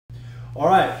All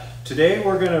right, today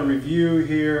we're going to review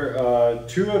here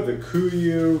two of the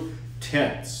Kuiu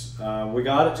tents. We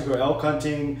got it to go elk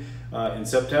hunting in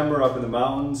September up in the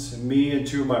mountains, me and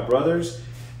two of my brothers,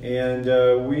 and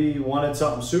we wanted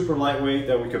something super lightweight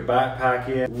that we could backpack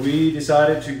in. We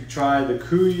decided to try the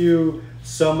Kuiu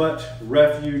Summit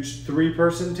Refuge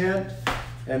 3-person tent,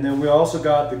 and then we also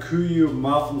got the Kuiu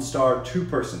Mountain Star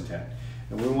 2-person tent.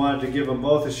 And we wanted to give them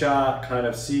both a shot, kind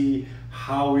of see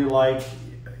how we like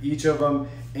each of them,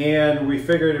 and we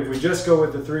figured if we just go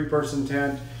with the 3-person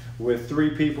tent with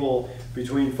 3 people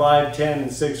between 5'10"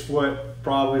 and 6 foot,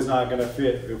 probably is not going to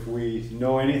fit if we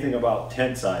know anything about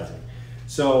tent sizing.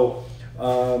 So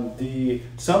the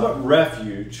Summit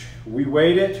Refuge, we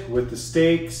weighed it with the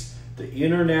stakes, the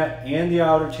internet, and the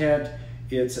outer tent.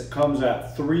 It comes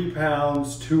at 3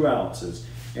 pounds 2 ounces,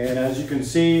 and as you can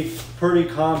see, pretty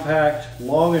compact,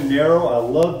 long and narrow. I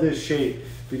love this shape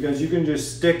because you can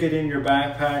just stick it in your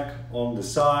backpack on the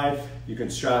side. You can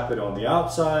strap it on the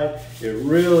outside. It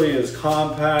really is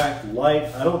compact, light.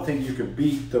 I don't think you can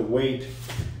beat the weight.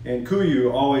 And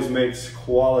Kuiu always makes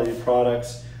quality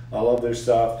products. I love their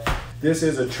stuff. This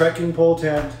is a trekking pole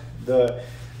tent. The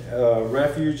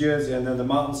Refuge is, and then the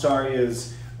Mountain Star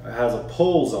has a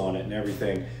poles on it and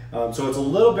everything. So it's a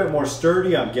little bit more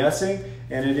sturdy, I'm guessing,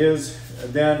 and it is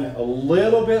then a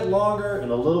little bit longer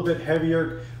and a little bit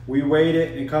heavier. We weighed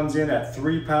it, it comes in at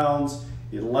 3 pounds,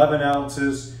 11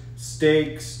 ounces,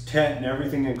 stakes, tent, and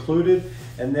everything included.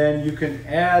 And then you can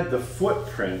add the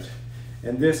footprint,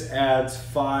 and this adds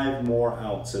 5 more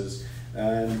ounces.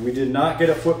 And we did not get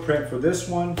a footprint for this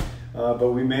one,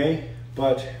 but we may.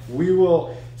 But we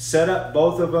will set up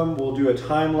both of them. We'll do a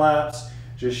time lapse,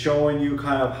 just showing you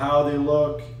kind of how they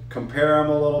look, compare them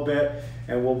a little bit,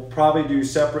 and we'll probably do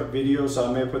separate videos. So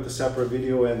I may put the separate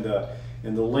video in the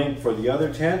link for the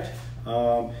other tent.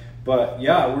 But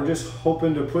yeah, we're just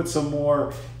hoping to put some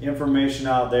more information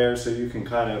out there so you can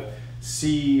kind of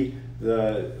see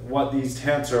what these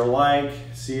tents are like,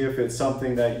 see if it's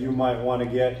something that you might want to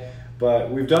get.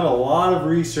 But we've done a lot of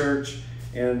research,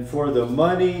 and for the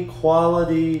money,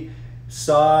 quality,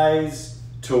 size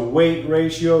to weight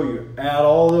ratio, you add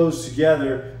all those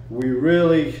together, we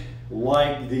really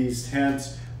like these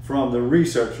tents from the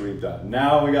research we've done.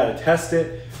 Now we got to test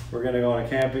it. We're going to go on a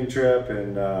camping trip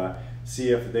and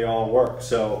see if they all work.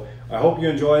 So I hope you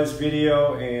enjoy this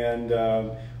video,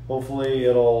 and hopefully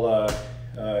it'll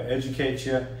educate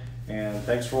you, and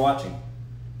thanks for watching.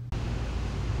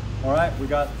 All right, we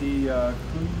got the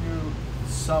Kuiu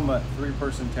Summit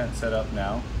 3-person tent set up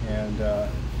now, and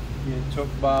it took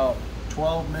about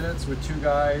 12 minutes with 2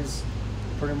 guys,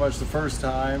 pretty much the first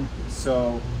time.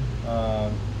 So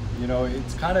you know,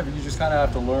 it's kind of, you just kind of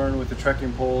have to learn with the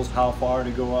trekking poles how far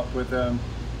to go up with them,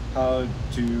 how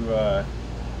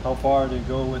far to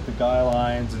go with the guy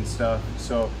lines and stuff.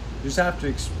 So you just have to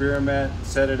experiment,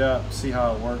 set it up, see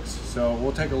how it works. So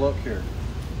we'll take a look here.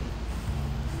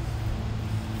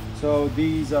 So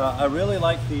these, I really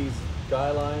like these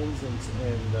guy lines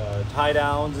and tie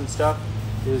downs and stuff.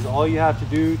 Is all you have to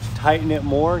do to tighten it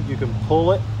more, you can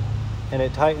pull it and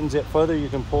it tightens it further. You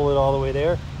can pull it all the way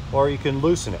there, or you can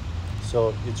loosen it.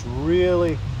 So it's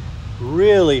really,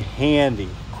 really handy,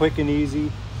 quick and easy.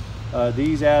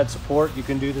 These add support. You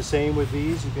can do the same with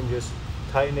these. You can just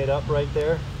tighten it up right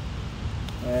there,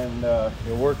 and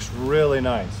it works really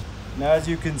nice. Now, as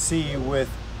you can see, with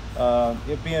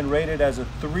it being rated as a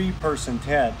 3-person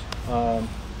tent, I'm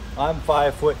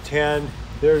 5'10".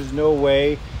 There's no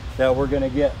way that we're going to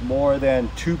get more than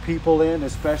 2 people in,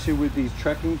 especially with these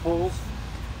trekking poles.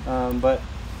 But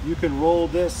you can roll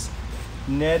this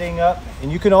netting up,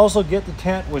 and you can also get the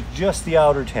tent with just the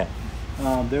outer tent.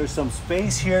 There's some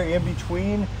space here in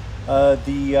between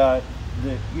the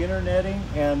inner netting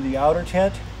and the outer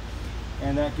tent,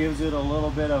 and that gives it a little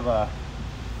bit of a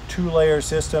 2-layer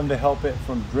system to help it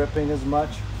from dripping as much.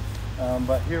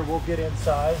 But here, we'll get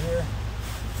inside here.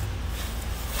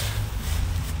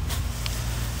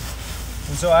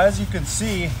 And so as you can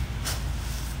see,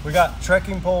 we got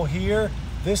trekking pole here.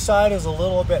 This side is a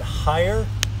little bit higher,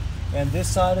 and this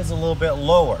side is a little bit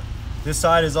lower. This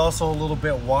side is also a little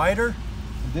bit wider.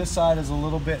 This side is a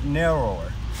little bit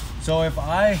narrower. So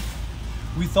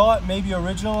we thought maybe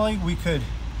originally we could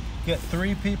get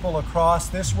 3 people across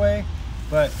this way,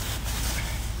 but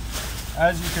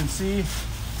as you can see,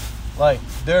 like,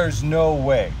 there's no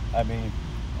way. I mean,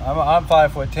 I'm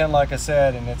 5'10", like I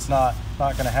said, and it's not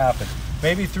gonna happen.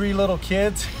 Maybe 3 little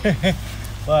kids,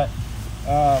 but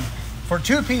for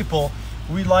 2 people,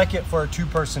 we like it for a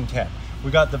 2-person tent.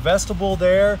 We got the vestibule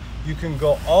there. You can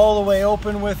go all the way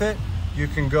open with it. You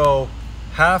can go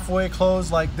halfway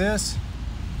closed like this,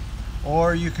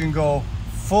 or you can go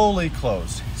fully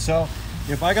closed. So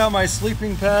if I got my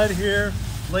sleeping pad here,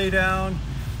 lay down,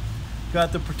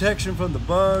 got the protection from the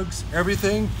bugs,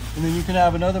 everything, and then you can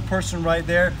have another person right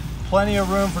there. Plenty of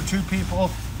room for 2 people.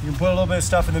 You can put a little bit of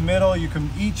stuff in the middle. You can,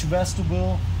 each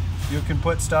vestibule, you can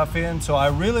put stuff in. So I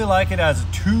really like it as a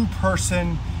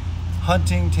 2-person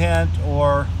hunting tent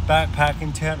or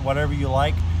backpacking tent, whatever you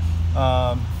like.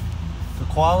 The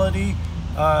quality,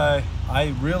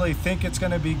 I really think it's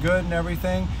going to be good and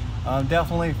everything.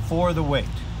 Definitely for the weight,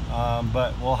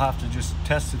 but we'll have to just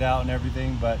test it out and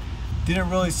everything. But didn't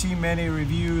really see many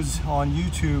reviews on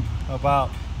YouTube about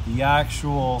the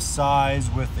actual size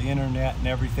with the internet and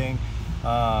everything.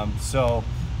 So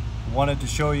wanted to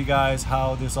show you guys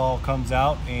how this all comes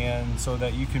out, and so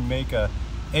that you can make a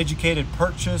educated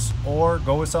purchase or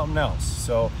go with something else.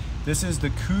 So this is the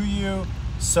Kuiu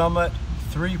Summit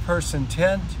 3-person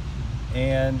tent,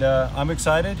 and I'm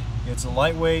excited. It's a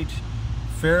lightweight,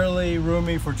 fairly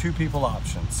roomy for 2 people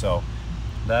option. So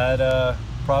that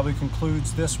probably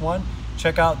concludes this one.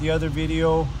 Check out the other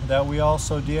video that we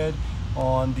also did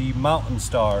on the Mountain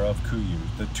Star of Kuiu,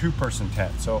 the 2-person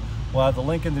tent. So we'll have the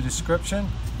link in the description.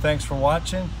 Thanks for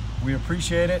watching. We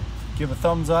appreciate it. Give a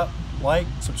thumbs up, like,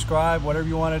 subscribe, whatever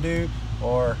you want to do,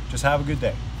 or just have a good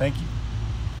day. Thank you.